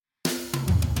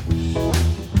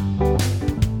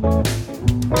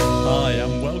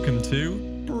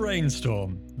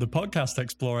Brainstorm, the podcast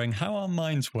exploring how our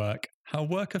minds work, how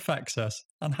work affects us,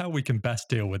 and how we can best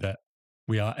deal with it.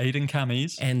 We are Aidan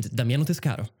Camis and Damiano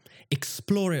Tescaro,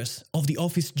 explorers of the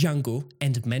office jungle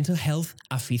and mental health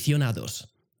aficionados.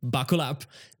 Buckle up,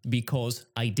 because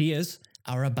ideas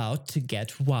are about to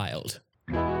get wild.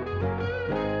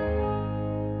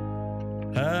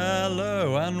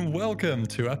 Hello and welcome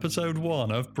to episode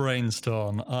 1 of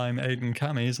Brainstorm. I'm Aidan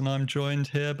Camis and I'm joined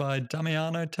here by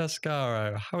Damiano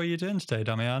Tescaro. How are you doing today,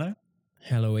 Damiano?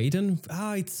 Hello, Aidan.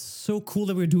 It's so cool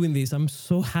that we're doing this. I'm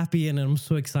so happy and I'm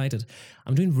so excited.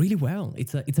 I'm doing really well.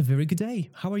 It's a very good day.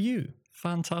 How are you?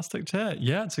 Fantastic to hear.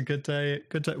 Yeah, it's a good day.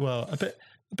 Good day. Well,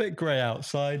 a bit grey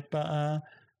outside, but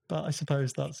I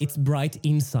suppose that's... It's bright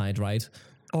inside, right?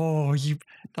 Oh,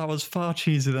 that was far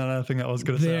cheesier than anything I was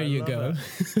going to say. There you go.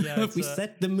 Yeah, we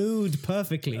set the mood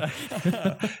perfectly.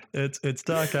 It's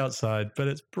dark outside, but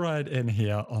it's bright in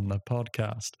here on the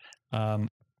podcast.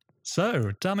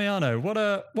 So, Damiano,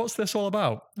 what's this all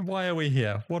about? Why are we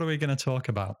here? What are we going to talk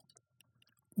about?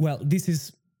 Well, this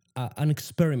is an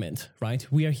experiment, right?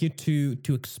 We are here to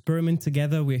experiment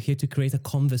together. We're here to create a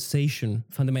conversation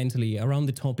fundamentally around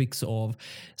the topics of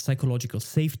psychological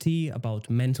safety, about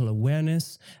mental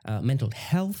awareness, mental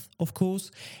health, of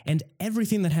course, and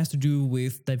everything that has to do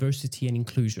with diversity and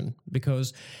inclusion.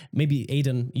 Because maybe,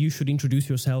 Aidan, you should introduce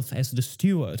yourself as the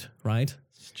steward, right?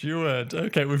 Steward.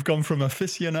 Okay, we've gone from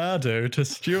aficionado to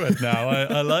steward now.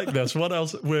 I like this. What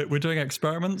else? We're doing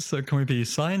experiments, so can we be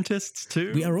scientists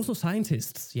too? We are also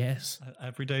scientists, yes.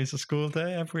 Every day is a school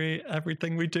day.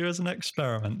 Everything we do is an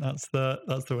experiment. That's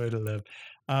the way to live.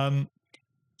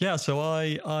 So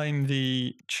I'm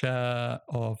the chair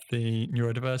of the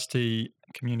neurodiversity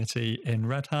community in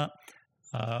Red Hat.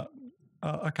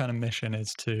 Our kind of mission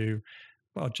is to,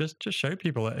 well, just show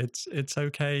people it's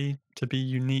okay to be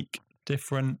unique,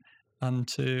 different, and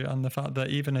the fact that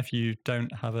even if you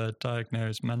don't have a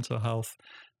diagnosed mental health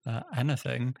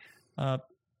anything,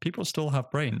 people still have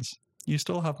brains. You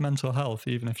still have mental health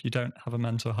even if you don't have a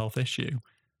mental health issue.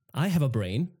 I have a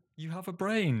brain. You have a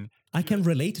brain. I can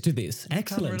relate to this.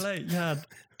 Excellent. Can relate. Yeah.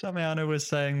 Damiano was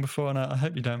saying before, and I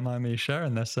hope you don't mind me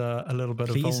sharing this, a little bit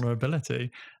Please. Of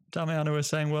vulnerability. Damiano was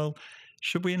saying, well,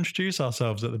 should we introduce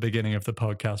ourselves at the beginning of the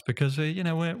podcast? Because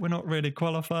we're not really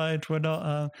qualified. We're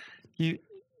not.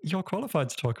 You're qualified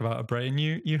to talk about a brain.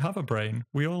 You have a brain.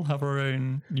 We all have our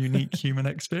own unique human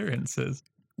experiences.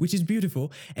 Which is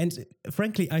beautiful. And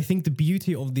frankly, I think the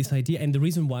beauty of this idea and the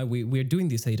reason why we're doing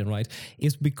this, Aidan, right,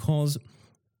 is because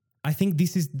I think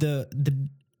this is the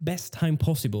best time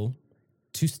possible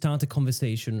to start a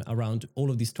conversation around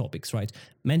all of these topics, right?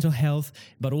 Mental health,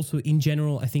 but also in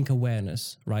general, I think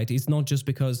awareness, right? It's not just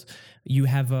because you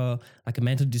have a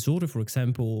mental disorder, for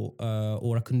example,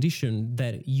 or a condition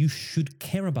that you should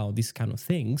care about these kind of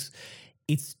things.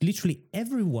 It's literally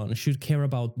everyone should care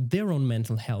about their own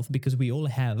mental health because we all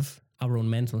have our own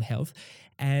mental health.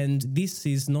 And this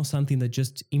is not something that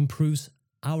just improves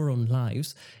our own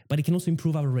lives, but it can also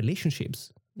improve our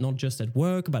relationships. Not just at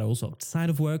work, but also outside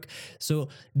of work. So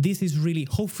this is really,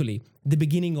 hopefully, the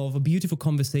beginning of a beautiful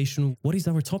conversation. What is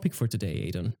our topic for today,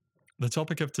 Aidan? The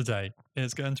topic of today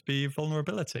is going to be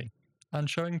vulnerability and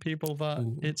showing people that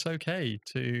It's okay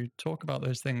to talk about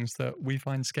those things that we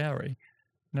find scary.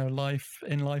 In life,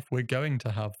 we're going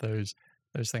to have those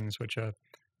things which are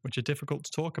difficult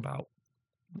to talk about.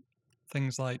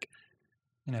 Things like,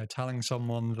 telling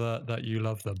someone that you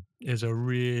love them is a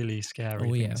really scary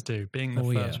thing to do. Being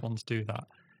the first one to do that.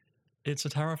 It's a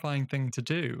terrifying thing to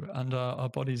do. And our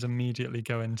bodies immediately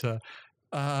go into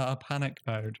a panic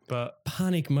mode. But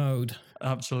panic mode.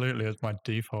 Absolutely. It's my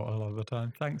default a lot of the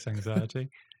time. Thanks, anxiety.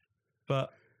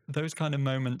 But those kind of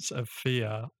moments of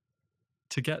fear,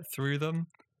 to get through them,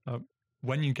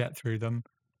 when you get through them,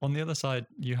 on the other side,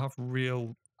 you have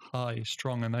real high,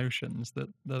 strong emotions that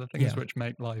are the things which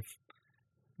make life...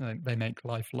 They make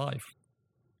life.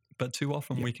 But too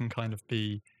often we can kind of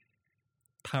be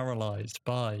paralyzed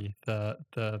by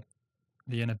the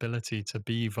inability to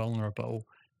be vulnerable,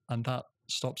 and that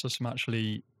stops us from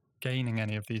actually gaining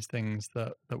any of these things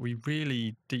that we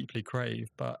really deeply crave,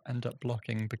 but end up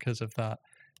blocking because of that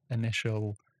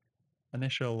initial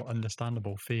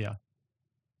understandable fear.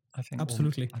 I think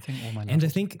absolutely. I think all my and I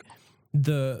think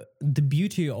the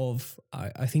beauty of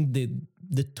I think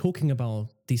the talking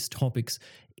about these topics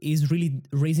is really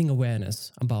raising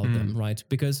awareness about them, right?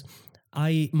 Because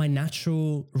my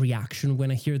natural reaction when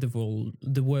I hear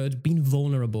the word being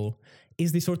vulnerable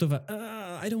is this sort of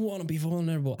I don't want to be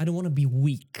vulnerable. I don't want to be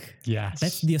weak. Yes.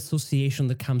 That's the association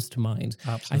that comes to mind.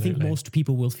 Absolutely. I think most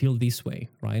people will feel this way,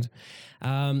 right?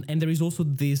 And there is also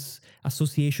this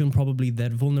association probably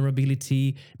that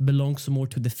vulnerability belongs more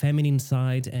to the feminine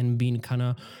side, and being kind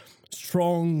of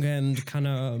strong and kind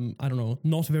of, I don't know,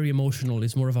 not very emotional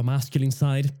is more of a masculine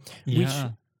side, which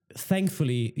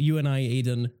thankfully you and I,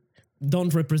 Aidan,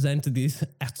 don't represent this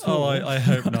at all. Oh, I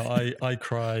hope not. I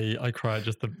cry at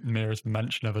just the merest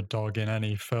mention of a dog in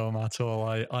any film at all.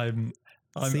 I'm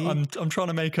trying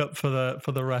to make up for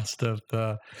the rest of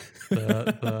the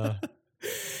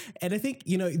And I think,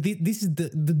 this is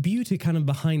the beauty kind of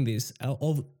behind this,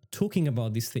 of talking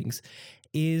about these things,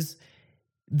 is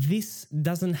this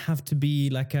doesn't have to be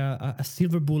like a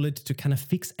silver bullet to kind of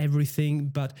fix everything,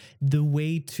 but the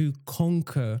way to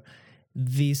conquer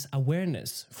this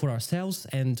awareness for ourselves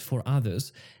and for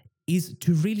others is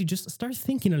to really just start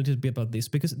thinking a little bit about this.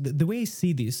 Because the way I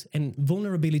see this, and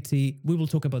vulnerability, we will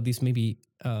talk about this maybe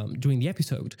during the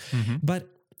episode, but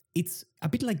it's a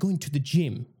bit like going to the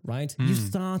gym, right? You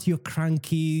start, you're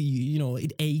cranky,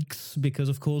 it aches because,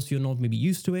 of course, you're not maybe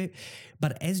used to it.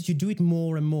 But as you do it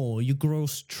more and more, you grow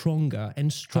stronger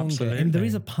and stronger. Absolutely. And there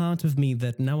is a part of me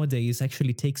that nowadays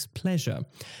actually takes pleasure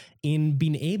in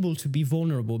being able to be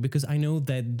vulnerable, because I know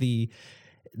that the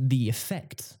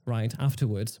effects, right,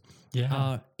 afterwards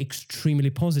are extremely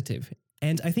positive.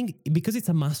 And I think because it's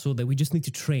a muscle that we just need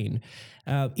to train,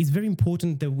 it's very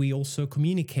important that we also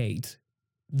communicate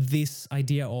this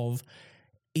idea of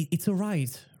it's all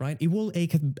right? It will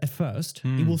ache at first.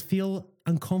 It will feel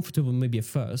uncomfortable maybe at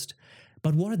first.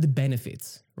 But what are the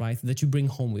benefits, right, that you bring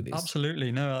home with this?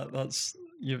 Absolutely. No, that's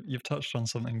you've touched on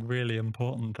something really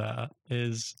important there,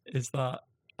 is that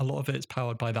a lot of it's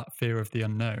powered by that fear of the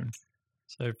unknown.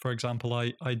 So, for example,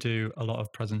 I do a lot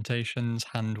of presentations,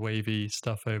 hand wavy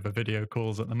stuff over video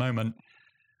calls at the moment.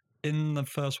 In the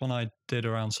first one I did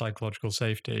around psychological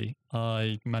safety,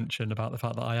 I mentioned about the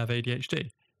fact that I have ADHD.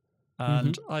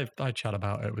 And I chat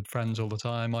about it with friends all the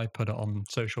time. I put it on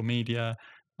social media.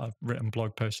 I've written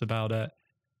blog posts about it.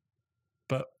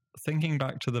 But thinking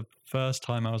back to the first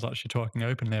time I was actually talking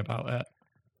openly about it,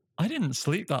 I didn't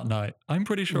sleep that night. I'm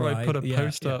pretty sure I put a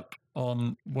post up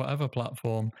on whatever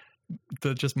platform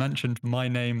that just mentioned my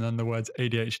name and the words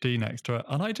ADHD next to it.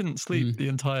 And I didn't sleep the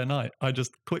entire night. I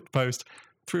just clicked post,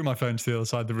 threw my phone to the other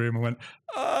side of the room and went,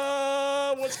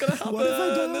 what's going to happen? What have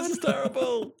I done? This is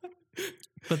terrible.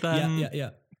 But then,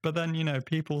 But then,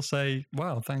 people say,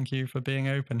 wow, thank you for being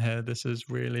open here. This is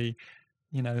really,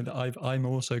 I'm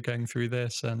also going through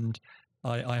this, and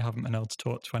I haven't been able to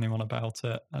talk to anyone about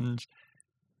it. And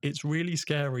it's really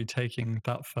scary taking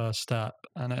that first step,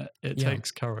 and it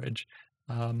takes courage.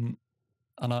 And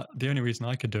the only reason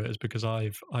I could do it is because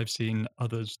I've seen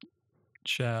others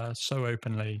share so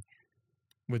openly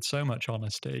with so much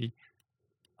honesty,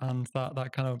 and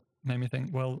that kind of made me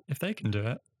think, well, if they can do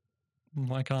it,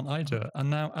 why can't I do it? And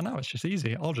now it's just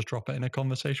easy. I'll just drop it in a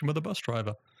conversation with a bus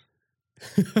driver.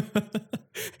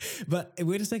 But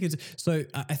wait a second. So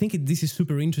I think this is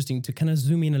super interesting to kind of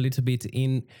zoom in a little bit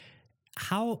in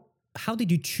how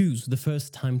did you choose the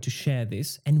first time to share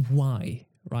this, and why,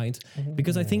 right?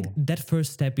 Because I think that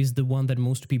first step is the one that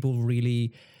most people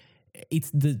really,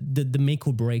 it's the make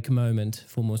or break moment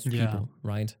for most people,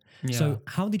 right? Yeah. So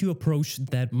how did you approach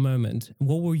that moment?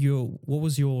 What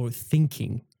was your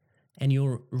thinking and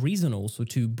your reason also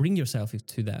to bring yourself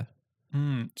to that?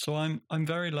 So I'm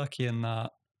very lucky in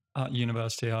that at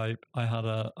university I had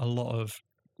a lot of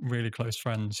really close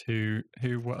friends who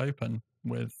were open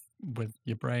with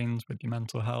your brains, with your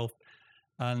mental health.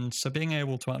 And so being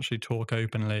able to actually talk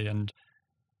openly and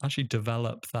actually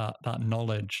develop that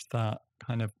knowledge, that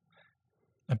kind of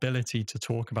ability to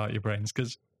talk about your brains,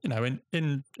 because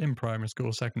in primary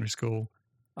school, secondary school,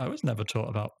 I was never taught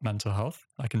about mental health.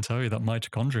 I can tell you that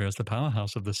mitochondria is the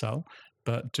powerhouse of the cell,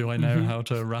 but do I know how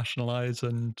to rationalize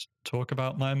and talk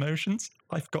about my emotions?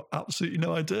 I've got absolutely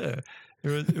no idea.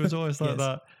 It was always like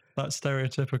that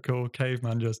stereotypical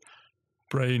caveman, just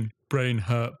brain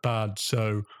hurt bad,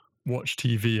 so watch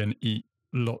TV and eat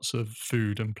lots of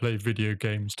food and play video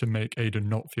games to make Aidan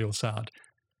not feel sad.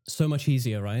 So much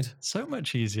easier, right? So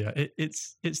much easier.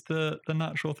 It's the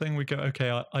natural thing. We go,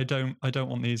 okay, I don't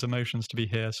want these emotions to be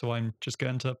here, so I'm just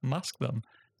going to mask them.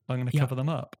 I'm going to cover them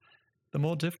up. The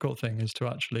more difficult thing is to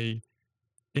actually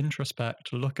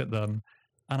introspect, look at them,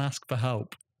 and ask for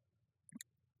help.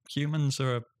 Humans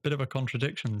are a bit of a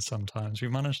contradiction sometimes. We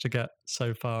manage to get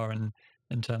so far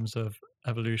in terms of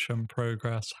evolution,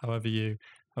 progress, however you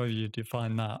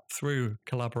define that, through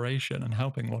collaboration and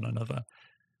helping one another.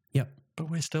 Yep. But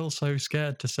we're still so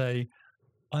scared to say,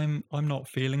 I'm not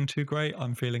feeling too great.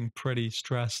 I'm feeling pretty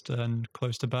stressed and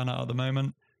close to burnout at the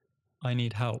moment. I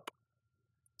need help.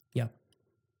 Yeah.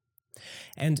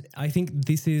 And I think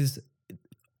this is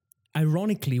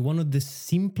ironically one of the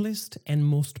simplest and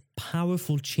most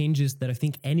powerful changes that I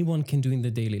think anyone can do in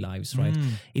their daily lives, right?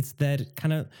 It's that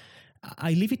kind of,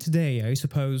 I leave it today, I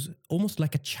suppose, almost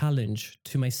like a challenge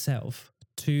to myself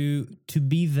to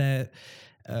be the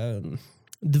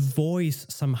voice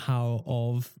somehow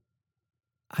of,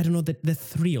 I don't know, the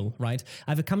thrill, right?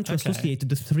 I've come to associate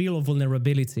the thrill of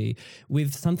vulnerability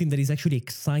with something that is actually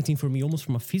exciting for me, almost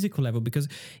from a physical level, because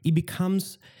it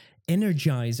becomes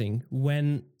energizing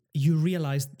when you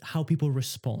realize how people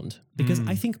respond. Because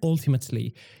I think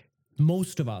ultimately,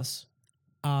 most of us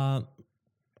are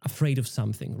afraid of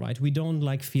something, right? We don't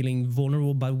like feeling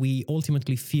vulnerable, but we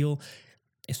ultimately feel,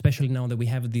 especially now that we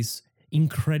have this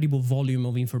incredible volume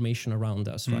of information around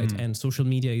us, right? And social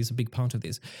media is a big part of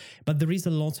this. But there is a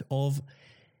lot of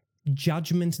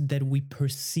judgment that we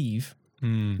perceive,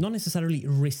 not necessarily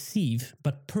receive,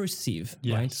 but perceive,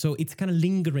 right? So it's kind of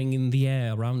lingering in the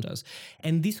air around us.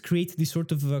 And this creates this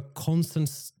sort of a constant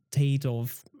state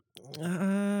of,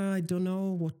 I don't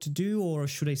know what to do, or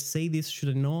should I say this, should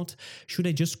I not? Should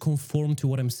I just conform to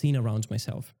what I'm seeing around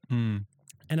myself? And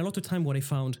a lot of time what I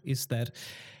found is that,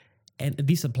 and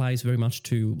this applies very much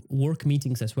to work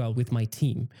meetings as well with my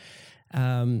team,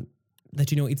 that,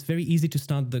 you know, it's very easy to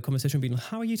start the conversation being,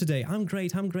 how are you today? I'm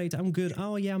great, I'm good.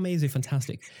 Oh yeah, amazing,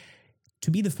 fantastic.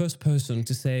 To be the first person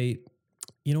to say,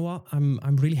 you know what,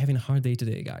 I'm really having a hard day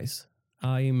today, guys.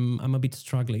 I'm a bit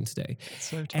struggling today. It's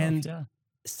so tough, and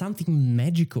something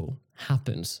magical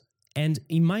happens. And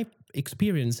in my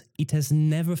experience, it has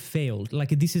never failed. Like,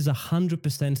 this is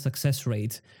 100% success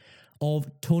rate of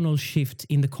tonal shift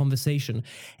in the conversation.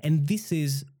 And this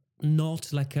is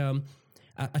not like a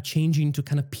change into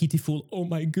kind of pitiful, oh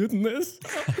my goodness.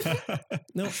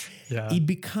 No, it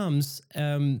becomes,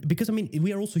 because I mean,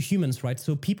 we are also humans, right?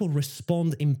 So people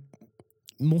respond in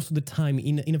most of the time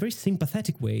in a very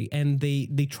sympathetic way, and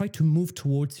they try to move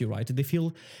towards you, right? They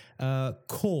feel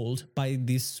called by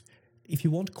this, if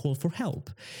you want, call for help,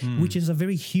 which is a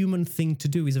very human thing to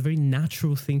do, is a very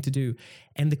natural thing to do.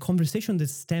 And the conversation that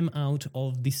stem out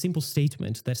of this simple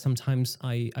statement that sometimes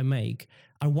I make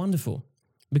are wonderful,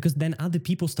 because then other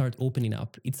people start opening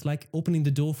up. It's like opening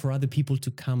the door for other people to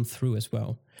come through as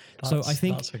well. So I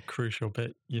think that's a crucial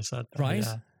bit you said there, right?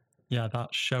 Yeah,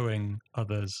 that's showing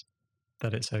others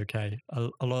that it's okay.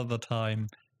 A lot of the time,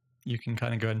 you can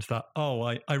kind of go into that, oh,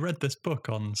 I read this book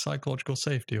on psychological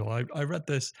safety, or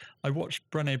I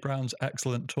watched Brené Brown's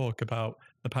excellent talk about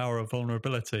the power of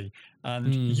vulnerability,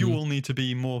 and you all need to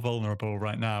be more vulnerable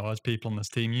right now as people on this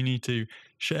team. You need to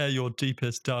share your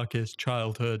deepest, darkest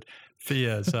childhood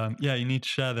fears. You need to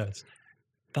share this.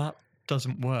 That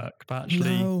doesn't work. But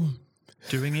actually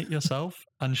doing it yourself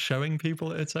and showing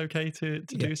people it's okay to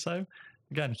do so.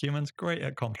 Again, humans great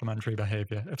at complementary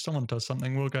behavior. If someone does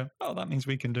something, we'll go, oh, that means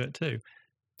we can do it too.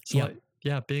 It's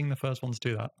like, being the first one to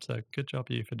do that. So good job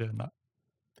you for doing that.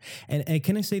 And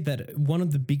can I say that one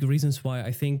of the big reasons why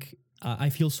I think I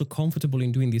feel so comfortable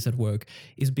in doing this at work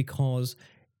is because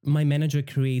my manager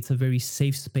creates a very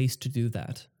safe space to do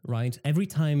that, right? Every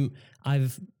time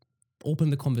I've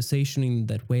opened the conversation in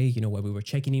that way, you know, where we were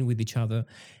checking in with each other,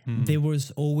 there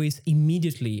was always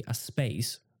immediately a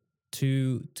space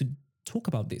to talk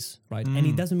about this, right? And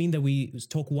it doesn't mean that we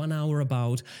talk 1 hour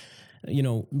about, you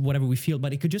know, whatever we feel,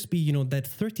 but it could just be, you know, that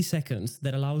 30 seconds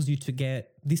that allows you to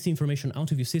get this information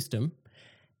out of your system.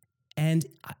 And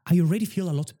I already feel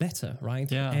a lot better,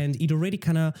 right? Yeah. And it already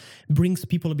kind of brings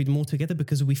people a bit more together,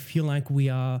 because we feel like we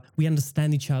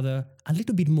understand each other a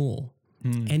little bit more.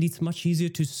 And it's much easier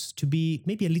to be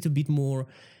maybe a little bit more,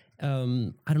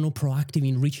 proactive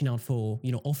in reaching out for,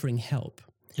 you know, offering help.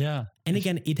 Yeah. And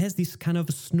again, it has this kind of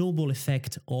snowball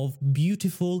effect of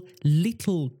beautiful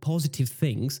little positive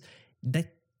things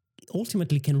that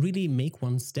ultimately can really make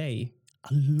one's day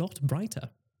a lot brighter.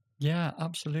 Yeah,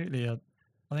 absolutely.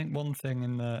 I think one thing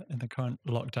in the current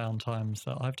lockdown times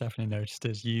that I've definitely noticed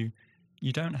is you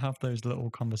don't have those little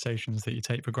conversations that you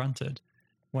take for granted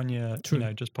when you're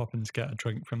just popping to get a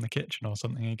drink from the kitchen or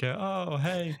something, and you go, oh,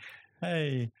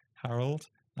 hey, Harold.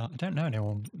 I don't know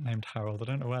anyone named Harold. I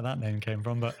don't know where that name came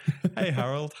from, but hey,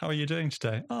 Harold, how are you doing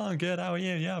today? Oh, I'm good. How are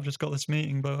you? Yeah, I've just got this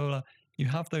meeting, blah, blah, blah. You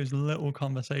have those little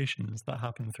conversations that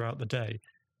happen throughout the day.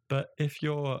 But if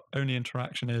your only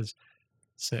interaction is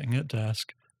sitting at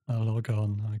desk, I log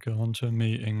on, I go on to a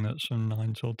meeting that's from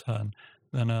 9 till 10,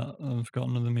 then I've got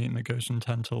another meeting that goes from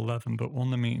 10 till 11, but one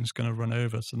of the meetings going to run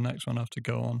over, so the next one I have to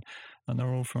go on, and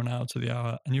they're all for an hour to the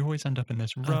hour, and you always end up in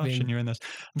this rush, and you're in this,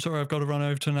 I'm sorry, I've got to run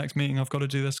over to the next meeting, I've got to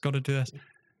do this, got to do this.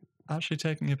 actually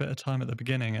taking a bit of time at the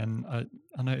beginning, and I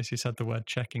noticed you said the word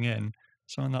checking in.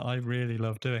 Something that I really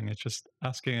love doing is just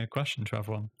asking a question to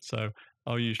everyone. So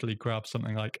I'll usually grab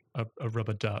something like a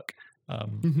rubber duck,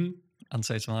 um, Hmm. and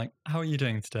say something like, "How are you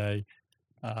doing today?"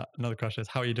 Another question is,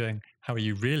 "How are you doing? How are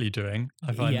you really doing?"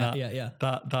 I find Yeah, that yeah, yeah.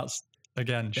 that's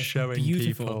again That's showing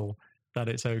beautiful. people that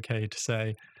it's okay to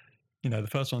say, the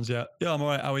first one's, yeah, yeah, I'm all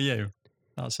right. How are you?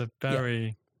 That's a Yeah,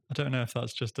 very, I don't know if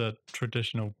that's just a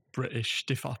traditional British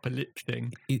stiff upper lip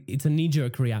thing. it's a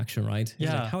knee-jerk reaction, right?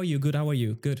 It's like, Yeah. how are you? Good. How are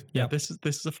you? Good. Yeah. Yeah. This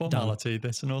is a Done. formality.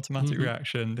 This is an automatic Hmm.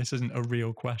 reaction. This isn't a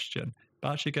real question.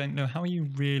 But actually going, no, how are you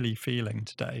really feeling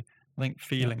today? I think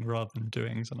Yeah. feeling rather than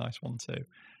doing is a nice one too.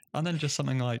 And then just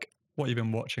something like what you've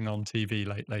been watching on TV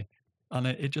lately. And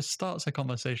it just starts a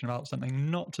conversation about something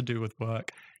not to do with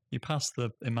work. You pass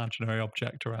the imaginary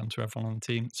object around to everyone on the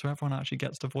team so everyone actually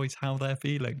gets to voice how they're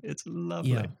feeling. It's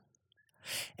Yeah. lovely.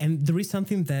 And there is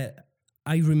something that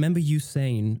I remember you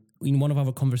saying in one of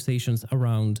our conversations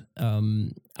around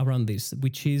this,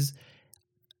 which is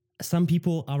some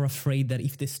people are afraid that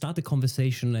if they start a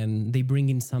conversation and they bring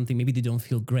in something, maybe they don't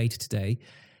feel great today,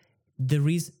 there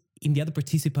is in the other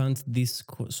participant this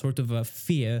sort of a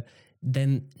fear.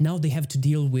 Then now they have to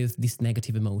deal with these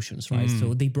negative emotions, right?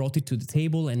 So Mm, they brought it to the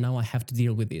table and now I have to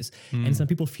deal with this. And mm, some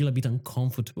people feel a bit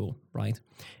uncomfortable, right?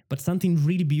 But something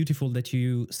really beautiful that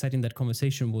you said in that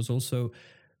conversation was also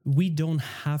we don't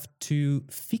have to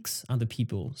fix other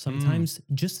people. mm. Sometimes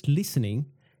just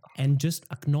listening and just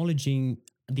acknowledging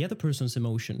the other person's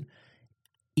emotion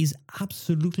is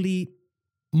absolutely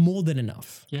more than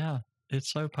enough. Yeah,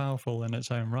 it's so powerful in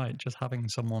its own right. Just having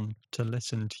someone to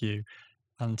listen to you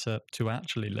and to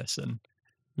actually listen.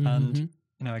 And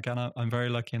Mm-hmm. again, I'm very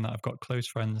lucky in that I've got close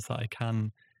friends that I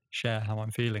can share how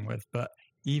I'm feeling with. But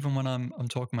even when I'm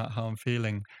talking about how I'm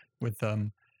feeling with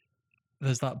them,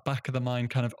 there's that back of the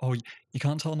mind kind of, oh, you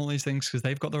can't tell them all these things because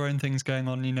they've got their own things going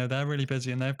on. They're really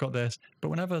busy and they've got this. But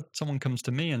whenever someone comes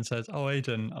to me and says, "Oh,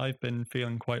 Aidan, I've been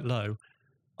feeling quite low,"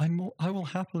 I will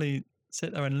happily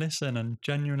sit there and listen and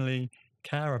genuinely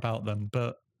care about them.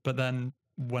 But then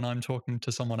when I'm talking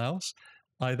to someone else,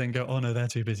 I then go, "Oh no, they're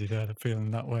too busy. They're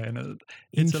feeling that way," and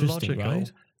it's Interesting, right?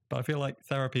 illogical. But I feel like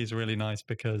therapy is really nice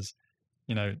because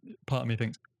part of me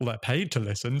thinks, well, they're paid to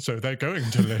listen, so they're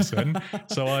going to listen.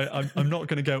 So I'm not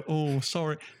going to go, oh,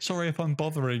 sorry if I'm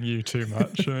bothering you too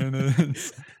much. I mean,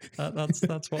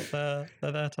 that's what they're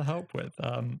there to help with.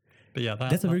 But yeah,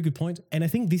 That's a that very good point. And I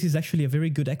think this is actually a very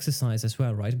good exercise as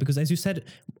well, right? Because as you said,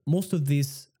 most of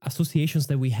these associations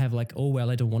that we have, like, oh, well,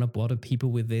 I don't want to bother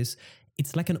people with this,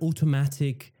 it's like an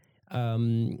automatic,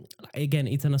 again,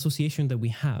 it's an association that we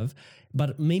have.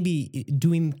 But maybe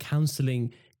doing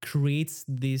counseling creates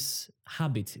this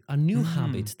habit, a new mm,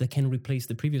 habit that can replace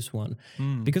the previous one.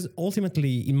 mm, Because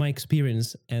ultimately, in my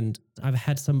experience, and I've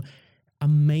had some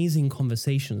amazing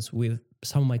conversations with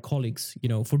some of my colleagues,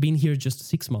 for being here just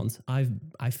 6 months,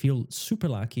 I feel super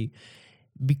lucky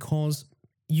because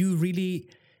you really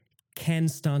can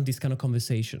start these kind of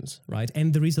conversations, right?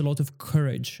 And there is a lot of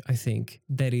courage, I think,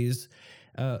 that is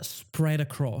spread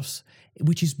across,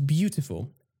 which is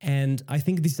beautiful. And I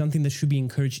think this is something that should be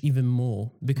encouraged even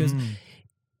more because, mm.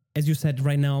 as you said,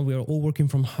 right now we are all working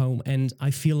from home, and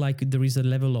I feel like there is a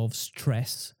level of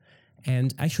stress.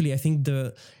 And actually, I think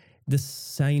the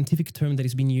scientific term that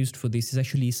is being used for this is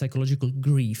actually psychological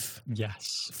grief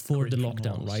Yes, for the grief and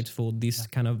lockdown, loss. right? For this Yeah.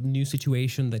 kind of new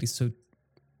situation that is so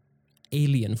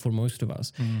alien for most of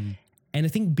us. Mm, And I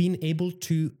think being able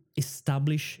to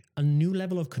establish a new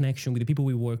level of connection with the people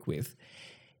we work with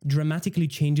dramatically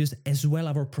changes as well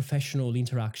our professional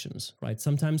interactions, right?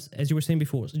 Sometimes, as you were saying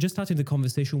before, just starting the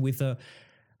conversation with a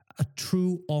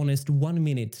true, honest 1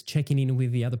 minute checking in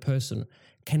with the other person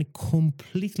can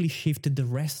completely shift the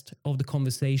rest of the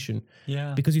conversation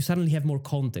yeah. because you suddenly have more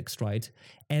context, right?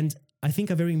 And I think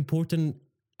a very important,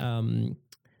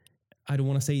 I don't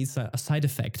want to say it's a side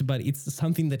effect, but it's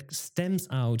something that stems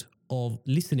out of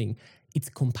listening. It's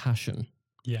compassion.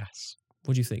 Yes.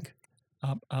 What do you think?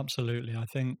 Absolutely. I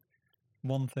think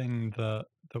one thing that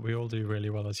we all do really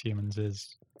well as humans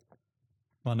is,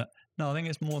 well, no, I think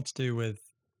it's more to do with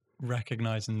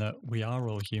recognizing that we are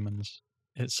all humans.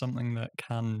 It's something that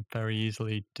can very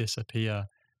easily disappear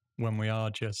when we are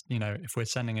just, if we're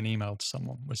sending an email to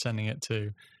someone, we're sending it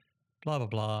to blah, blah,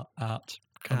 blah at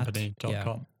Yeah.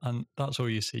 company.com. And that's all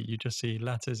you see. You just see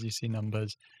letters, you see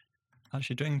numbers.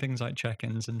 Actually, doing things like check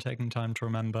ins and taking time to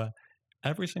remember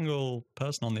every single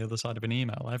person on the other side of an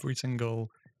email, every single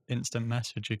instant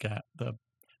message you get, the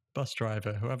bus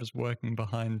driver, whoever's working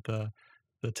behind the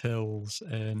tills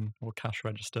in or cash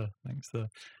register. I think the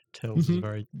tills is a Hmm.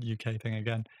 very UK thing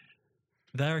again.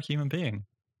 They're a human being.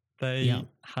 They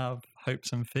have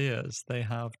hopes and fears. They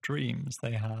have dreams.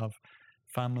 They have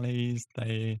families.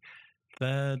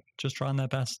 They're just trying their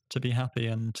best to be happy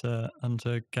and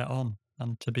to get on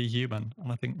and to be human.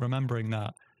 And I think remembering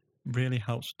that really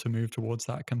helps to move towards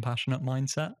that compassionate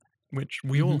mindset, which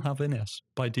we all have in us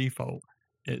by default.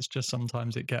 It's just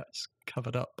sometimes it gets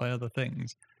covered up by other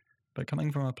things. But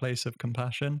coming from a place of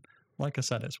compassion, like I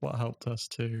said, it's what helped us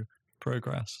to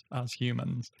progress as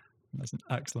humans. There's an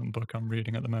excellent book I'm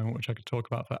reading at the moment, which I could talk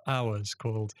about for hours,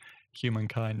 called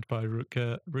Humankind by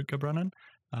Rutger Brennan.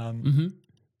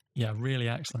 Yeah, really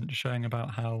excellent, just showing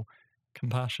about how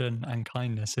compassion and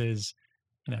kindness is,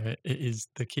 it is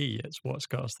the key. It's what's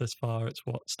got us this far. It's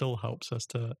what still helps us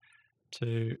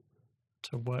to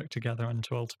work together and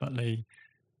to ultimately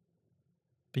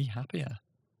be happier.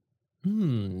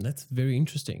 That's very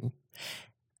interesting.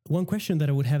 One question that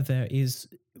I would have there is,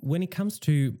 when it comes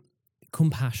to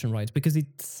compassion, right? Because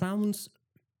it sounds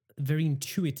very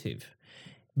intuitive,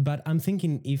 but I'm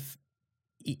thinking if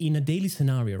in a daily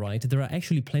scenario, right, there are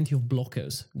actually plenty of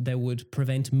blockers that would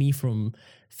prevent me from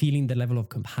feeling the level of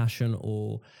compassion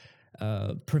or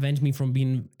prevent me from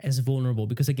being as vulnerable.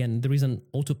 Because again, there is an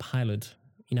autopilot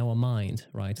in our mind,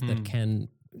 right, that can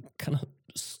kind of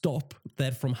stop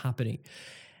that from happening.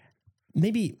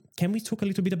 Maybe can we talk a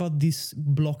little bit about these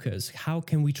blockers? How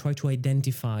can we try to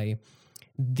identify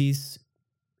these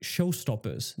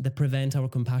showstoppers that prevent our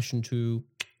compassion to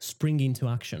spring into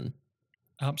action?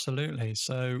 Absolutely.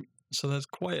 So there's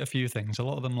quite a few things. A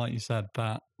lot of them, like you said,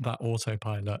 that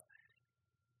autopilot.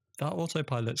 That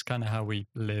autopilot's kind of how we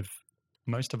live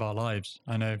most of our lives.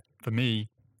 I know for me,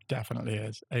 definitely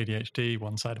is. ADHD,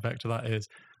 one side effect of that is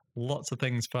lots of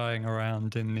things firing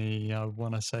around in the, I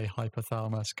want to say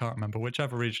hypothalamus, can't remember,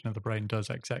 whichever region of the brain does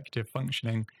executive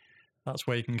functioning. That's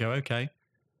where you can go, okay,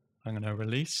 I'm going to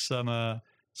release some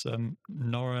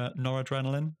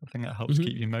noradrenaline. I think that helps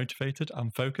keep you motivated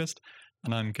and focused.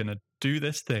 And I'm going to do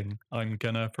this thing. I'm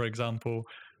going to, for example,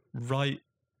 write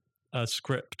a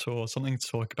script or something to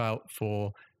talk about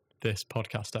for this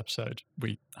podcast episode.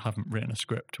 We haven't written a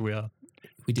script. We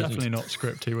definitely not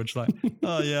scripty. We're just like,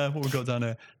 oh yeah, what we've got down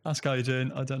here. Ask how you're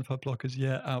doing. Identify blockers.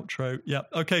 Yeah. Outro. Yeah.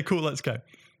 Okay, cool. Let's go.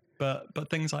 But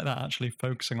things like that, actually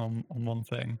focusing on one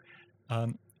thing.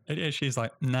 ADHD is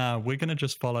like, nah, we're going to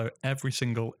just follow every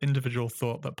single individual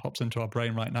thought that pops into our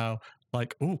brain right now.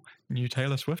 Like, oh, new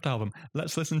Taylor Swift album.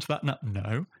 Let's listen to that now.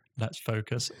 No, let's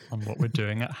focus on what we're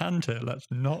doing at hand here. Let's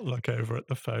not look over at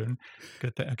the phone.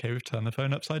 Good thing. Okay, we've turned the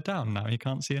phone upside down. Now you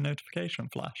can't see a notification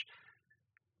flash.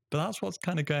 But that's what's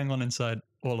kind of going on inside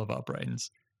all of our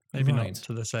brains. Maybe not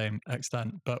to the same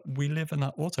extent, but we live in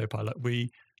that autopilot.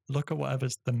 We look at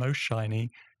whatever's the most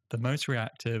shiny, the most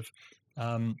reactive,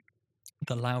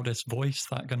 the loudest voice.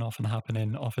 That can often happen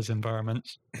in office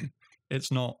environments. It's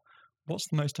not what's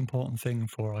the most important thing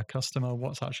for our customer,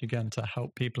 what's actually going to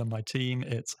help people in my team.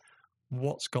 It's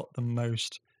what's got the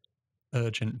most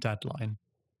urgent deadline.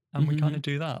 And we kind of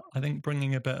do that. I think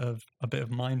bringing a bit of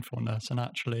mindfulness, and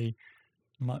actually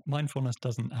mindfulness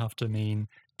doesn't have to mean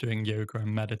doing yoga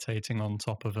and meditating on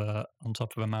top of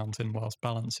a mountain whilst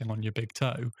balancing on your big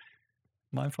toe.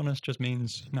 Mindfulness just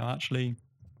means, actually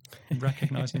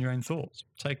recognizing your own thoughts,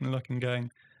 taking a look and going,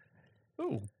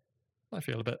 oh, I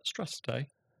feel a bit stressed today.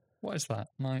 What is that?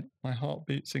 My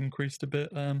heartbeat's increased a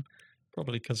bit.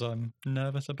 Probably because I'm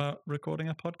nervous about recording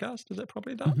a podcast. Is it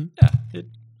probably that? Yeah.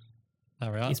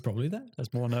 There we are. It's probably that.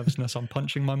 There's more nervousness. I'm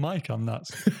punching my mic. I'm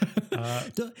nuts.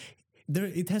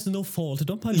 It has no fault.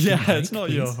 Don't punch. Yeah, it's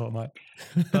not your fault, Mike.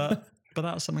 But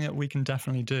that's something that we can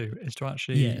definitely do, is to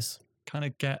actually kind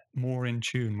of get more in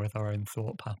tune with our own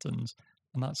thought patterns,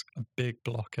 and that's a big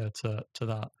blocker to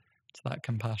that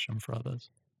compassion for others.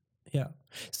 Yeah,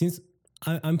 since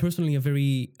I'm personally a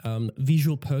very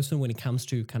visual person when it comes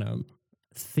to kind of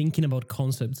thinking about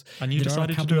concepts. And you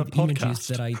decided to do a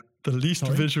podcast. The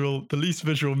least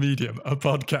visual medium, a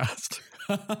podcast.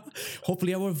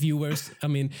 Hopefully our viewers,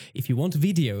 if you want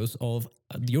videos of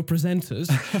your presenters,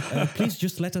 please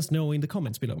just let us know in the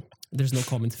comments below. There's no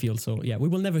comment field, so yeah, we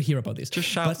will never hear about this. Just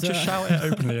shout it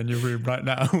openly in your room right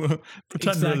now.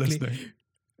 Pretend we're listening.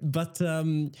 But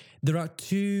there are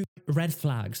two red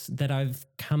flags that I've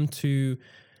come to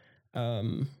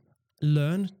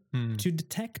learn to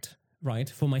detect, right,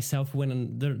 for myself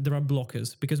when there are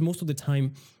blockers. Because most of the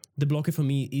time, the blocker for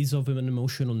me is of an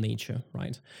emotional nature,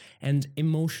 right? And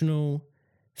emotional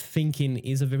thinking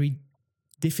is a very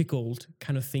difficult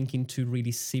kind of thinking to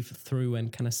really sift through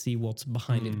and kind of see what's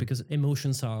behind it, because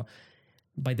emotions are,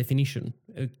 by definition,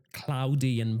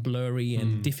 cloudy and blurry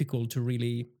and difficult to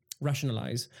really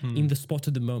rationalize in the spot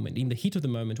of the moment, in the heat of the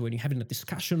moment when you're having a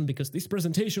discussion because this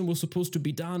presentation was supposed to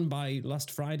be done by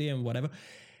last Friday and whatever.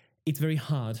 It's very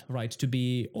hard, right, to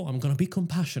be, I'm going to be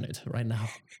compassionate right now.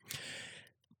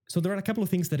 So there are a couple of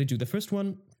things that I do. The first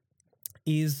one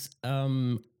is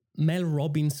Mel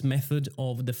Robbins' method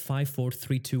of the 5, 4,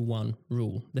 3, 2, 1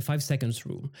 rule, the 5 seconds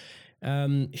rule.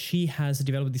 She has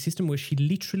developed the system where she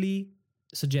literally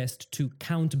suggests to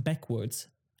count backwards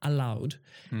aloud,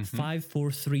 5,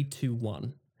 4, 3, 2,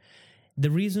 1. The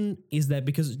reason is that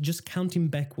because just counting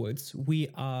backwards, we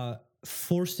are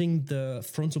forcing the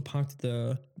frontal part of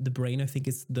the brain, I think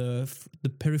it's the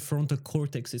prefrontal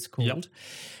cortex it's called,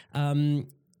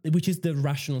 which is the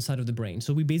rational side of the brain.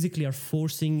 So we basically are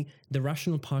forcing the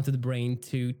rational part of the brain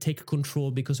to take control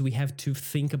because we have to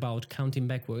think about counting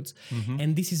backwards.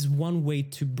 And this is one way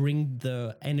to bring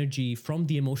the energy from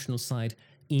the emotional side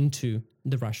into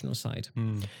the rational side.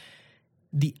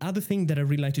 The other thing that I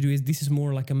really like to do is, this is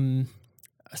more like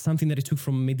something that I took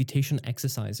from meditation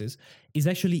exercises, is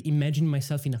actually imagine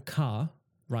myself in a car,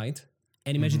 right?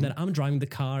 And imagine that I'm driving the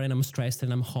car and I'm stressed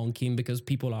and I'm honking because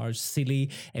people are silly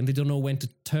and they don't know when to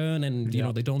turn and you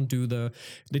know they don't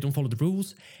follow the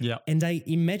rules. Yeah. And I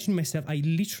imagine myself, I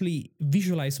literally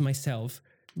visualize myself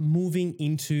moving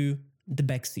into the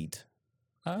back seat.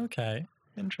 Okay.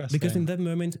 Interesting. Because in that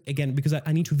moment, again, because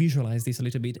I need to visualize this a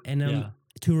little bit and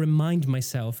to remind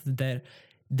myself that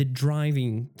the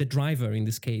driver in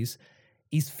this case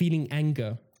is feeling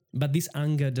anger, but this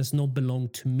anger does not belong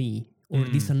to me, or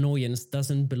this annoyance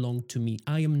doesn't belong to me.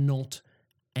 I am not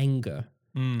anger.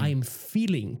 I am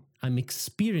I'm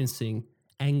experiencing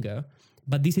anger,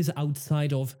 but this is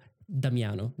outside of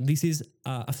Damiano. This is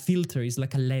a filter, it's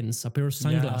like a lens, a pair of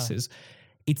sunglasses.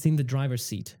 It's in the driver's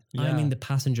seat. I'm in the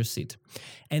passenger seat.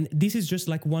 And this is just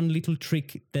like one little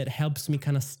trick that helps me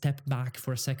kind of step back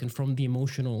for a second from the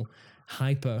emotional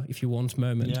hyper, if you want,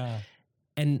 moment.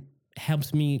 And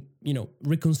helps me,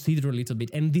 reconsider a little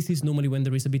bit. And this is normally when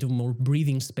there is a bit of more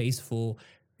breathing space for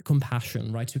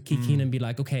compassion, right? To kick in and be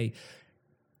like, okay,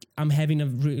 I'm having a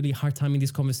really hard time in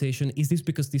this conversation. Is this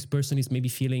because this person is maybe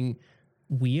feeling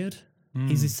weird?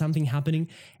 Is this something happening?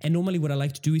 And normally what I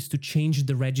like to do is to change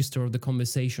the register of the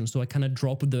conversation. So I kind of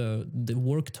drop the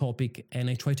work topic and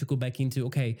I try to go back into,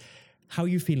 okay, how are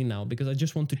you feeling now? Because I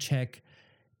just want to check,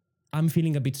 I'm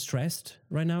feeling a bit stressed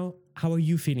right now. How are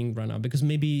you feeling right now? Because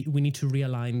maybe we need to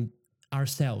realign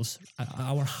ourselves,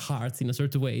 our hearts in a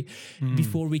certain way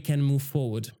before we can move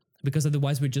forward. Because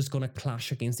otherwise we're just going to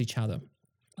clash against each other.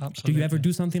 Absolutely. Do you ever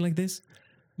do something like this?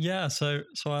 Yeah, so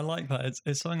I like that.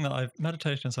 It's something that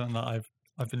meditation is something that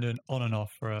I've been doing on and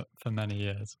off for many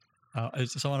years.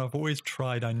 It's something I've always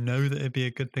tried. I know that it'd be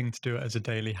a good thing to do it as a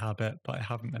daily habit, but I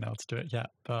haven't been able to do it yet.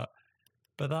 But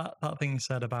that thing you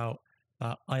said about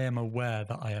that I am aware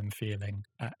that I am feeling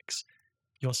X,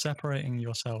 you're separating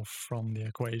yourself from the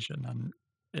equation, and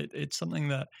it's something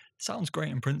that sounds great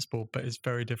in principle, but it's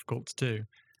very difficult to do.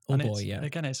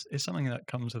 Again, it's something that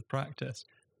comes with practice.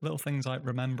 Little things like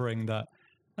remembering that,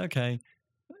 okay,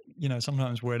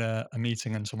 sometimes we're in a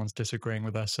meeting and someone's disagreeing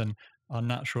with us, and our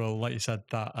natural, like you said,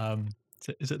 that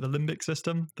is it the limbic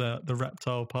system, the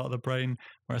reptile part of the brain,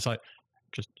 where it's like,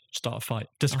 just start a fight,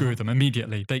 disagree with them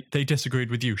immediately. They disagreed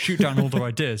with you, shoot down all their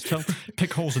ideas,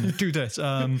 pick holes in it, do this,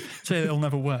 say it'll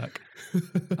never work.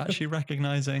 Actually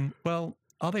recognizing, well,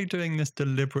 are they doing this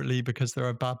deliberately because they're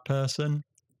a bad person?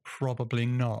 Probably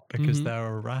not, because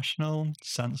they're a rational,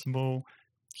 sensible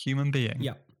human being.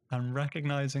 Yeah. And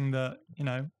recognizing that,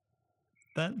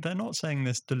 they're not saying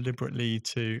this deliberately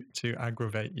to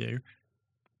aggravate you.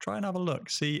 Try and have a look.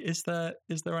 See, is there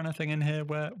anything in here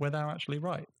where they're actually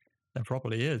right? There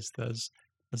probably is. There's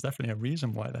definitely a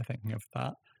reason why they're thinking of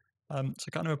that.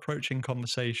 So kind of approaching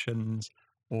conversations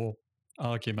or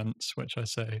arguments, which I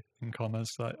say in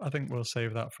commas, I think we'll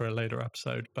save that for a later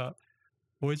episode, but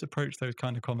always approach those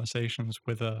kind of conversations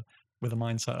with a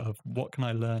mindset of what can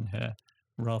I learn here,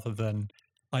 rather than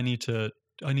I need to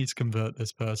convert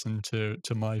this person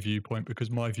to my viewpoint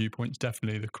because my viewpoint's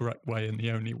definitely the correct way and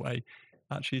the only way.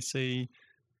 Actually see,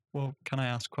 well, can I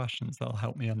ask questions that'll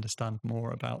help me understand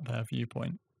more about their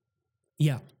viewpoint?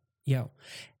 Yeah.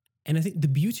 And I think the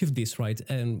beauty of this, right?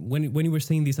 And when you were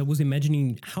saying this, I was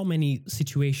imagining how many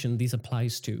situations this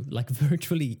applies to, like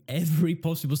virtually every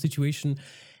possible situation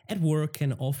at work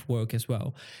and off work as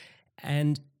well.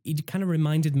 And it kind of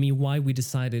reminded me why we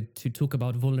decided to talk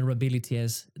about vulnerability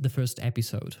as the first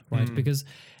episode, right? Because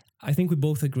I think we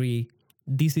both agree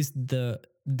this is the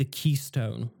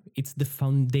keystone. It's the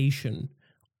foundation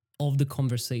of the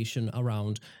conversation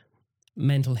around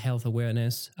mental health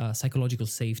awareness, psychological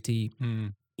safety,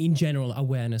 in general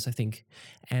awareness, I think.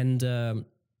 And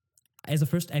as a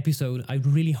first episode, I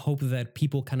really hope that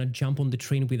people kind of jump on the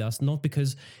train with us, not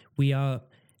because we are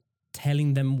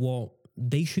telling them what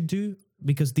they should do,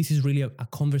 because this is really a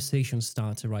conversation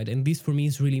starter, right? And this for me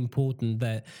is really important,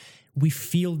 that we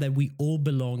feel that we all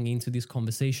belong into this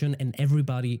conversation and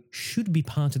everybody should be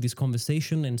part of this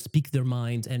conversation and speak their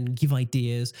mind and give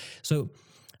ideas. So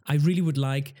I really would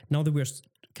like, now that we're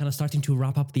kind of starting to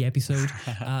wrap up the episode,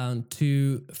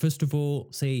 to first of all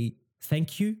say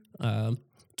thank you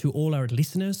to all our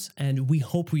listeners, and we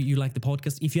hope you like the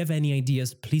podcast. If you have any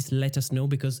ideas, please let us know,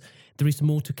 because there is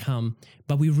more to come,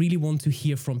 but we really want to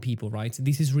hear from people, right?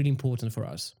 This is really important for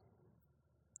us.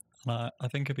 I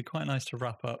think it'd be quite nice to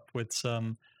wrap up with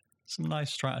some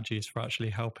nice strategies for actually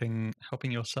helping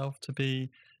yourself to be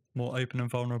more open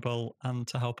and vulnerable, and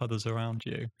to help others around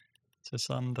you. So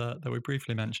some that we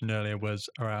briefly mentioned earlier was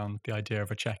around the idea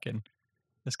of a check-in.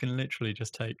 This can literally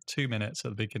just take 2 minutes at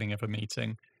the beginning of a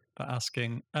meeting, but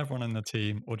asking everyone in the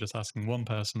team, or just asking one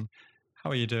person, how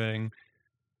are you doing?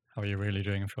 How are you really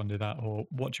doing, if you want to do that? Or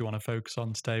what do you want to focus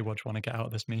on today? What do you want to get out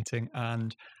of this meeting?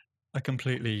 And a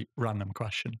completely random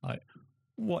question, like,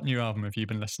 what new album have you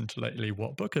been listening to lately?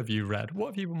 What book have you read? What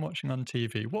have you been watching on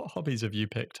TV? What hobbies have you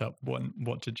picked up? What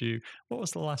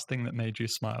was the last thing that made you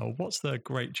smile? What's the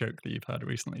great joke that you've heard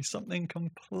recently? Something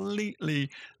completely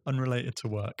unrelated to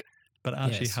work, but it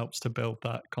actually helps to build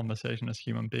that conversation as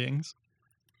human beings.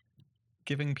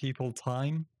 Giving people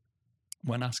time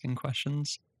when asking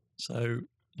questions. So,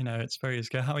 it's very easy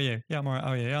to go, how are you? Yeah, I'm all right.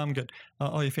 Oh, yeah, I'm good.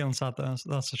 Oh, you're feeling sad?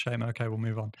 That's a shame. Okay, we'll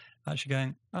move on. Actually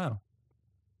going, oh,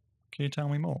 can you tell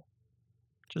me more?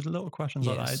 Just little questions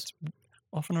like that. It's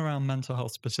often around mental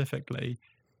health specifically.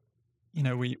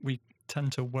 We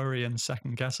tend to worry and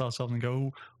second guess ourselves and go,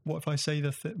 oh, what if I say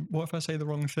what if I say the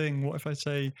wrong thing? What if I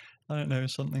say, I don't know,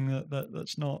 something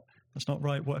that's not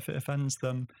right? What if it offends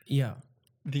them? Yeah.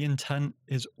 The intent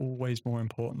is always more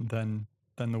important than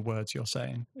the words you're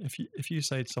saying. If you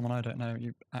say to someone, I don't know,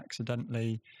 you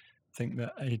accidentally think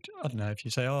that, I don't know, if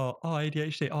you say, oh,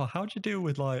 ADHD, oh, how do you deal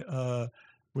with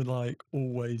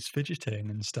always fidgeting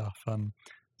and stuff?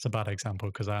 It's a bad example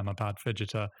because I am a bad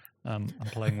fidgeter. I'm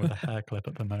playing with a hair clip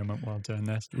at the moment while doing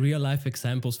this. Real life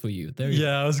examples for you. There you go.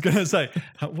 I was going to say,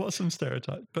 what's some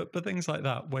stereotypes? But things like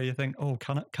that, where you think, oh,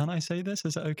 can I say this?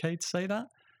 Is it okay to say that?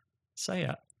 Say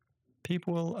it.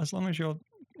 People will, as long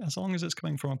as it's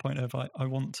coming from a point of, I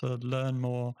want to learn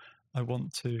more, I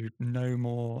want to know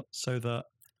more, so that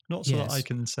that I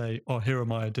can say, oh, here are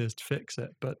my ideas to fix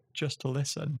it, but just to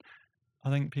listen.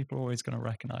 I think people are always going to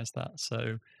recognize that.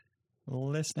 So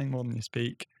listening more than you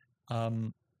speak.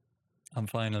 And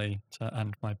finally, to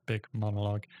end my big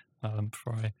monologue,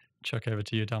 before I chuck over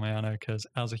to you, Damiano, because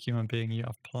as a human being, you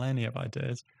have plenty of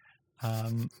ideas,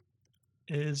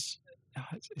 it's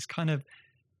kind of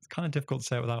difficult to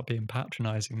say it without being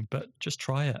patronizing, but just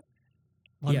try it.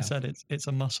 Like I said, it's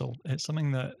a muscle. It's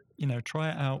something that, try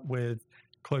it out with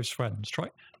close friends.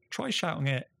 Try shouting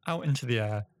it out into the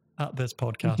air at this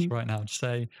podcast right now. Just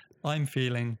say, I'm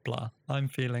feeling blah. I'm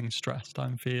feeling stressed.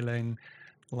 I'm feeling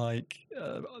like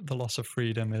the loss of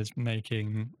freedom is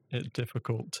making it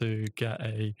difficult to get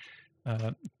a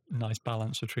nice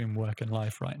balance between work and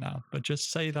life right now. But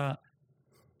just say that.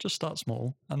 Just start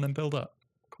small and then build up.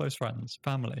 Close friends,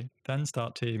 family, then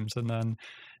start teams, and then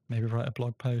maybe write a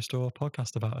blog post or a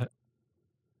podcast about it.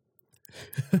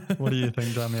 What do you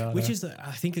think, Damiano? Which is,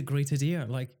 I think, a great idea.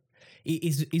 Like,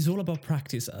 it's all about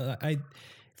practice.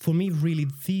 For me, really,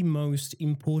 the most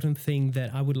important thing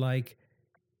that I would like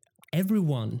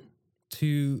everyone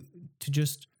to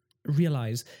just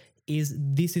realize is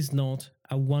this is not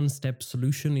a one-step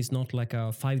solution. It's not like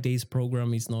a 5 days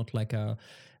program. It's not like a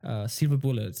silver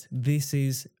bullet. This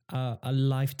is a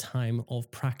lifetime of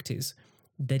practice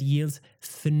that yields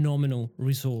phenomenal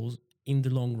results in the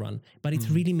long run. But it's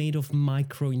really made of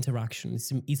micro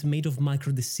interactions. It's made of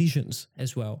micro decisions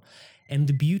as well. And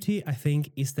the beauty, I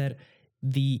think, is that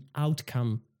the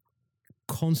outcome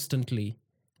constantly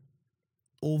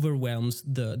overwhelms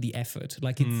the effort,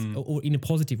 like it's or in a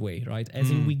positive way, right?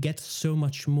 As in, we get so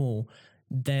much more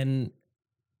than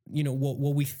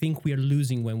what we think we are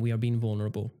losing when we are being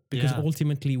vulnerable, because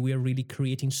ultimately we are really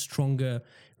creating stronger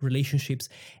relationships,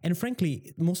 and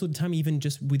frankly, most of the time, even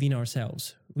just within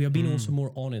ourselves, we are being also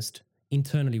more honest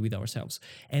internally with ourselves,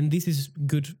 and this is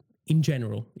good in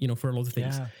general, for a lot of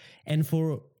things. And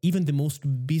for even the most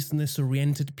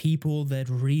business-oriented people that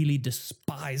really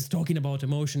despise talking about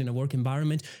emotion in a work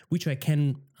environment, which I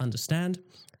can understand,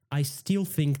 I still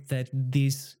think that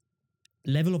this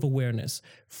level of awareness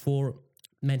for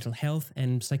mental health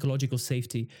and psychological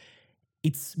safety,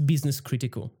 it's business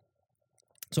critical.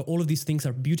 So all of these things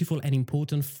are beautiful and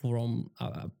important from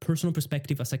a personal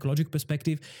perspective, a psychological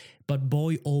perspective. But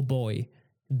boy, oh boy,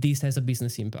 this has a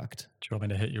business impact. Do you want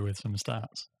me to hit you with some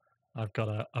stats? I've got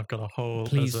a whole.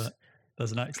 Please.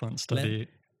 There's an excellent study.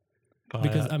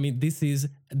 Because I mean, this is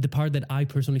the part that I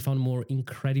personally found more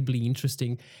incredibly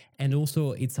interesting, and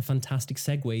also it's a fantastic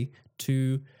segue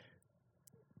to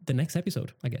the next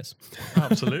episode, I guess.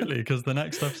 Absolutely, because the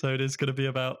next episode is going to be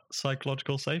about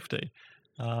psychological safety,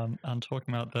 and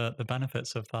talking about the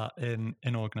benefits of that in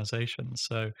organizations.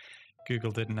 So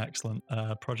Google did an excellent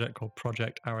project called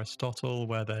Project Aristotle,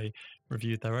 where they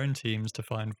reviewed their own teams to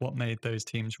find what made those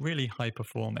teams really high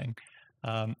performing.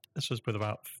 This was with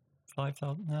about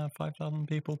 5,000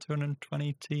 people,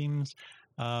 220 teams.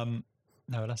 No,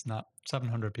 less than that,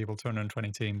 700 people,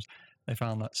 220 teams. They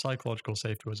found that psychological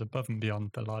safety was above and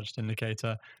beyond the largest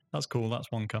indicator. That's cool.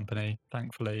 That's one company.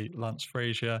 Thankfully, Lance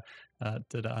Frazier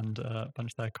and a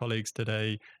bunch of their colleagues did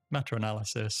a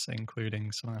meta-analysis,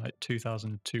 including something like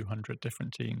 2,200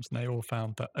 different teams. And they all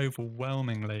found that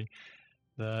overwhelmingly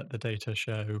the data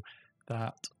show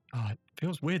that it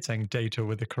feels weird saying data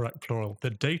with the correct plural. The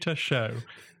data show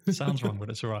sounds wrong, but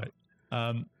it's all right.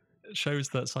 Shows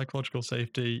that psychological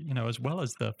safety, as well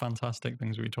as the fantastic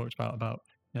things we talked about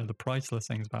the priceless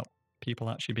things about people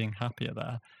actually being happier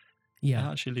there. Yeah,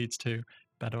 it actually leads to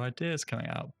better ideas coming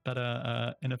out,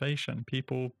 better innovation,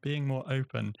 people being more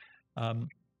open,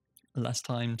 less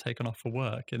time taken off for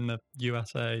work. In the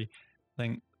USA, I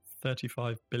think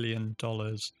 $35 billion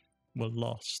were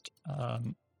lost.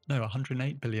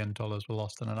 $108 billion were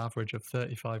lost, and an average of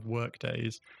 35 work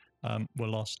days were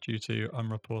lost due to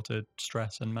unreported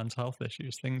stress and mental health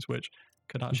issues, things which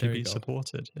could actually be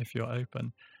supported if you're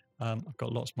open. I've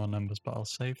got lots more numbers, but I'll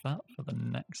save that for the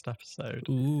next episode.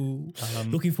 Ooh,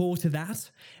 looking forward to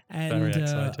that. And very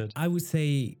excited. I would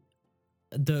say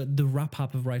the wrap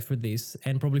up right for this,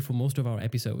 and probably for most of our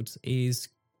episodes, is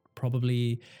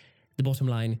probably the bottom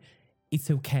line.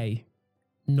 It's okay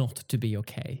not to be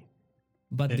okay.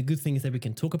 But the good thing is that we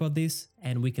can talk about this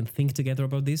and we can think together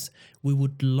about this. We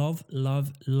would love,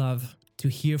 love, love to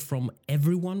hear from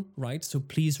everyone, right? So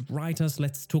please write us.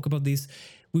 Let's talk about this.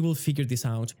 We will figure this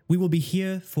out. We will be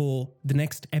here for the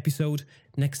next episode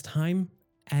next time.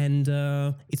 And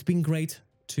it's been great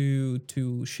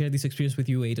to share this experience with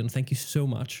you, Aidan. Thank you so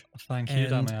much. Thank you,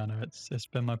 Damiano. It's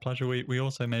been my pleasure. We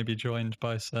also may be joined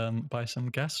by some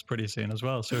guests pretty soon as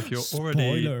well. So if you're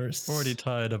already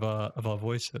tired of our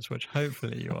voices, which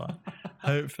hopefully you are,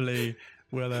 hopefully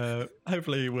we'll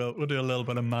do a little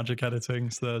bit of magic editing,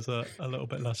 so there's a little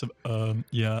bit less of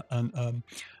and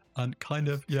kind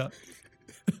of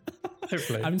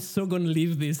Hopefully. I'm so going to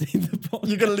leave this in the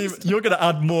podcast. You're going to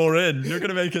add more in. You're going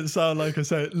to make it sound like I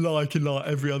say it like in like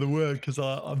every other word, because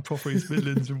I'm proper East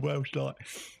Midlands and Welsh. Like.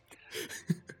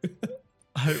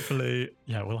 Hopefully,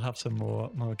 we'll have some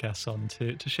more guests on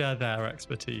to share their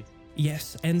expertise.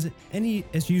 Yes, and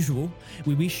as usual,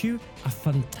 we wish you a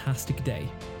fantastic day.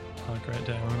 Have a great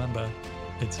day. And remember,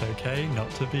 it's okay not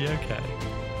to be okay.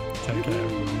 Take care,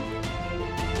 everyone.